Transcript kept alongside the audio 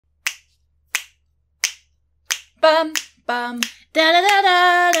Bum bum da da da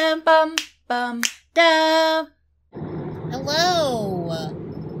da da bum bum da. Hello.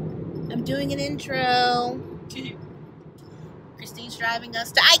 I'm doing an intro. Christine's driving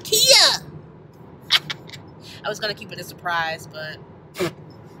us to IKEA. I was gonna keep it a surprise, but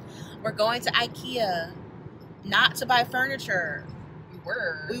we're going to IKEA not to buy furniture.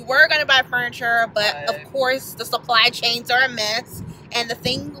 We were gonna buy furniture, but of course the supply chains are a mess, and the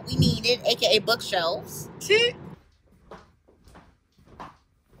thing we needed, aka bookshelves,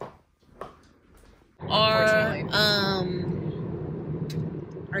 are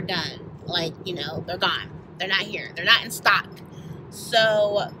done. Like, you know, they're gone. They're not here. They're not in stock.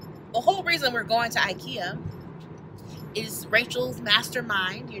 So the whole reason we're going to IKEA is Rachel's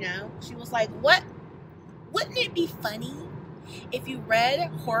mastermind. You know, she was like, wouldn't it be funny if you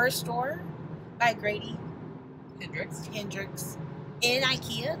read Horrorstör by Grady Hendrix in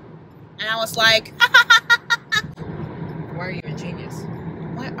IKEA? And I was like, why are you a genius?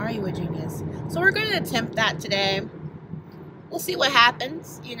 Why are you a genius? So we're going to attempt that today. We'll see what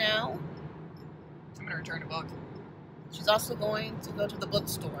happens, you know. I'm going to return a book. She's also going to go to the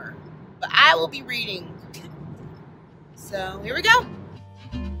bookstore. But I will be reading. So here we go.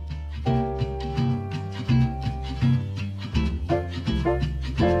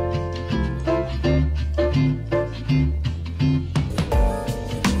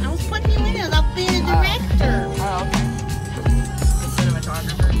 I was putting you in as I'll be the director. Oh, okay.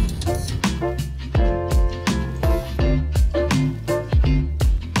 Cinematographer.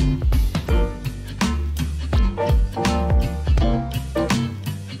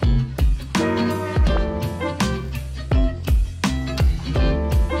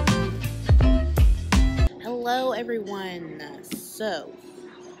 Hello everyone. So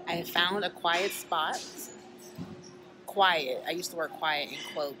I have found a quiet spot. Quiet. I used the word quiet in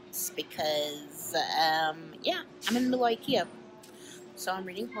quotes because yeah, I'm in the middle of IKEA. So I'm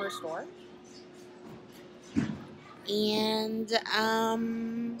reading Horrorstör. And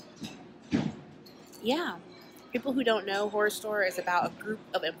yeah. People who don't know, Horrorstör is about a group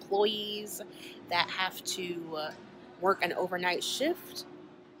of employees that have to work an overnight shift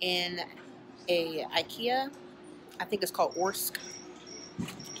in a IKEA. I think it's called Orsk.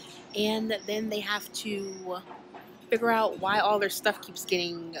 And then they have to figure out why all their stuff keeps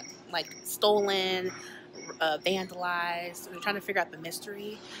getting like stolen, vandalized. They're trying to figure out the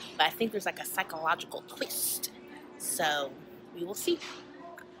mystery, but I think there's like a psychological twist. So we will see.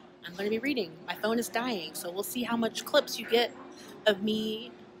 I'm going to be reading. My phone is dying, so we'll see how much clips you get of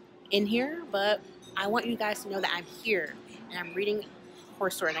me in here, but I want you guys to know that I'm here and I'm reading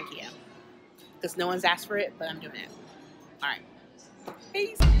Horrorstör in IKEA. Because no one's asked for it, but I'm doing it. Alright.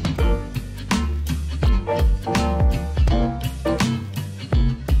 Peace.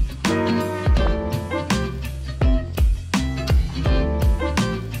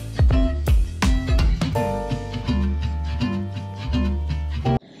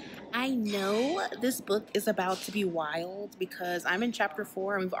 I know this book is about to be wild because I'm in chapter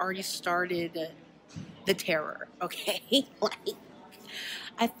 4 and we've already started the terror, okay? Like,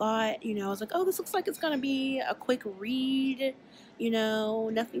 I thought, you know, I was like, oh, this looks like it's going to be a quick read, you know,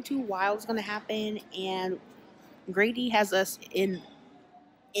 nothing too wild is going to happen, and Grady has us in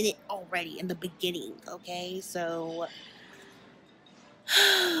it already in the beginning, okay? So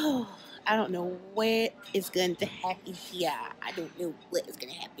I don't know what is going to happen here. I don't know what is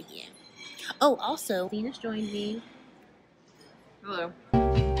going to happen here. Oh, also, Venus joined me. Hello.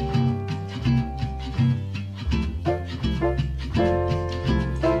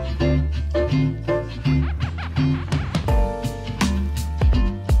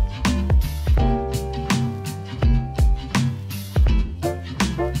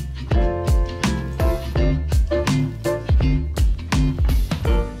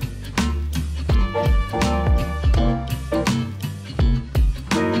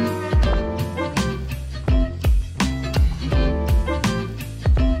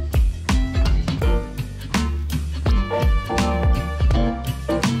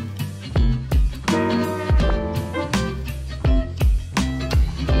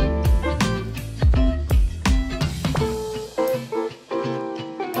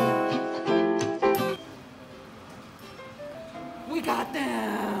 We got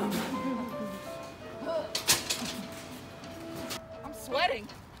them! I'm sweating.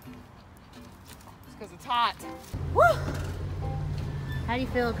 It's because it's hot. Woo! How do you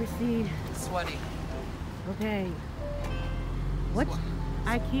feel, Christine? Sweaty. Okay. What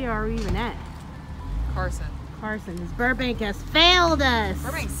IKEA are we even at? Carson. Carson. This Burbank has failed us.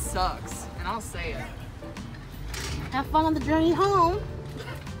 Burbank sucks, and I'll say it. Have fun on the journey home.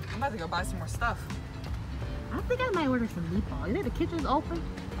 I'm about to go buy some more stuff. I think I might order some meatballs. You think the kitchen's open?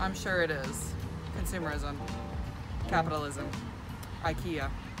 I'm sure it is. Consumerism. Capitalism. IKEA.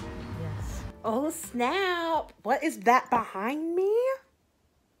 Yes. Oh, snap. What is that behind me?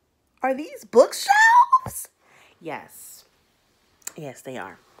 Are these bookshelves? Yes. Yes, they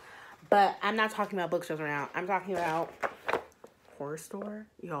are. But I'm not talking about bookshelves right now. I'm talking about Horrorstör.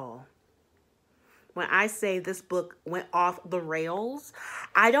 Y'all. When I say this book went off the rails,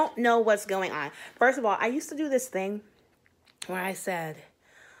 I don't know what's going on. First of all, I used to do this thing where I say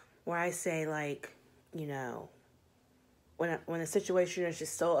like, you know, when a situation is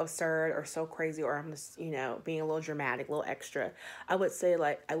just so absurd or so crazy, or I'm just, you know, being a little dramatic, a little extra, I would say,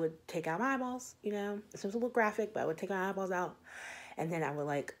 like, I would take out my eyeballs, you know. It seems a little graphic, but I would take my eyeballs out, and then I would,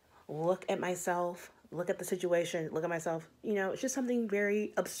 like, look at myself, look at the situation, look at myself. You know, it's just something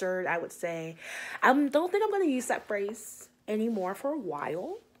very absurd, I would say. I don't think I'm going to use that phrase anymore for a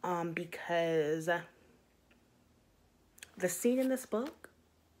while, because the scene in this book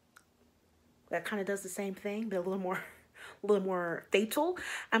that kind of does the same thing, but a little more fatal.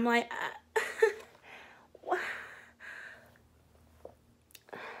 I'm like,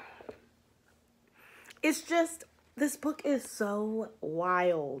 it's just, this book is so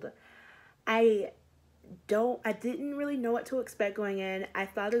wild. I didn't really know what to expect going in. I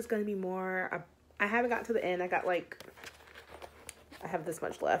thought it was going to be more, I haven't got to the end. I have this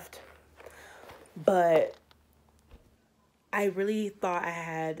much left. But I really thought I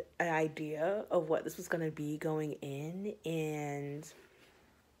had an idea of what this was going to be going in, and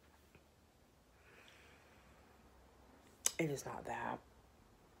it is not that.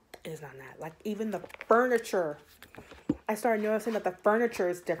 It is not that. Like, even the furniture, I started noticing that the furniture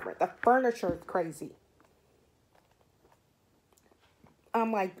is different. The furniture is crazy.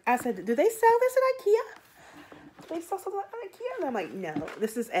 I'm like, I said, do they sell this at IKEA? Do they sell something at IKEA? And I'm like, no,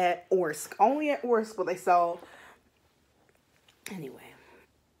 this is at Orsk. Only at Orsk will they sell. Anyway,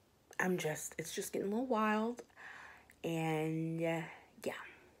 it's just getting a little wild, and yeah,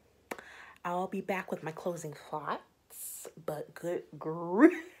 I'll be back with my closing thoughts, but good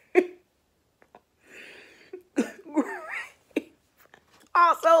grief.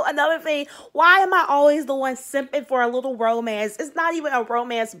 Also, another thing, why am I always the one simping for a little romance? It's not even a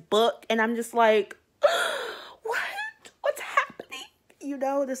romance book, and I'm just like, what's happening? You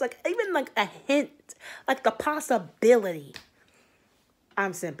know, there's like, even like a hint, like the possibility.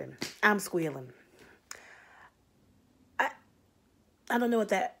 I'm simping. I'm squealing. I don't know what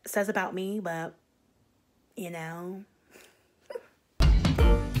that says about me, but, you know.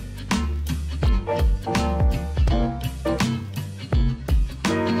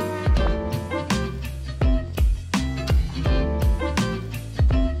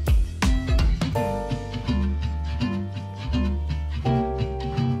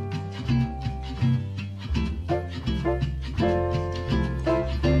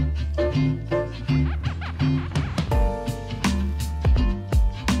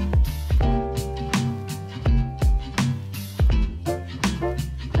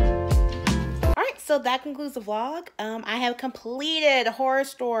 So that concludes the vlog. I have completed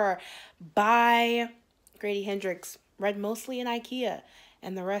Horrorstör by Grady Hendrix, read mostly in IKEA,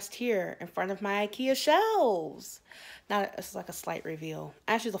 and the rest here in front of my IKEA shelves. Now it's like a slight reveal.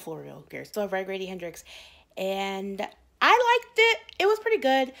 Actually, it's a full reveal. So I've read Grady Hendrix, and I liked it. It was pretty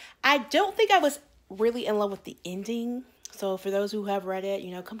good. I don't think I was really in love with the ending. So for those who have read it,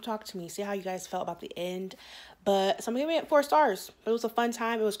 you know, come talk to me. See how you guys felt about the end. But so I'm giving it 4 stars. But it was a fun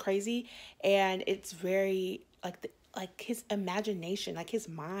time. It was crazy. And it's very, like his imagination, like his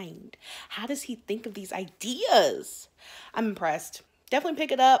mind. How does he think of these ideas? I'm impressed. Definitely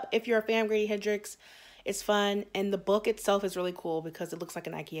pick it up if you're a fan of Grady Hendrix. It's fun. And the book itself is really cool because it looks like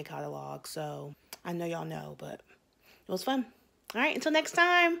an IKEA catalog. So I know y'all know, but it was fun. All right, until next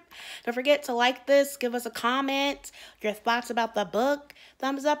time, don't forget to like this, give us a comment, your thoughts about the book,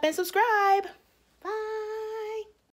 thumbs up, and subscribe.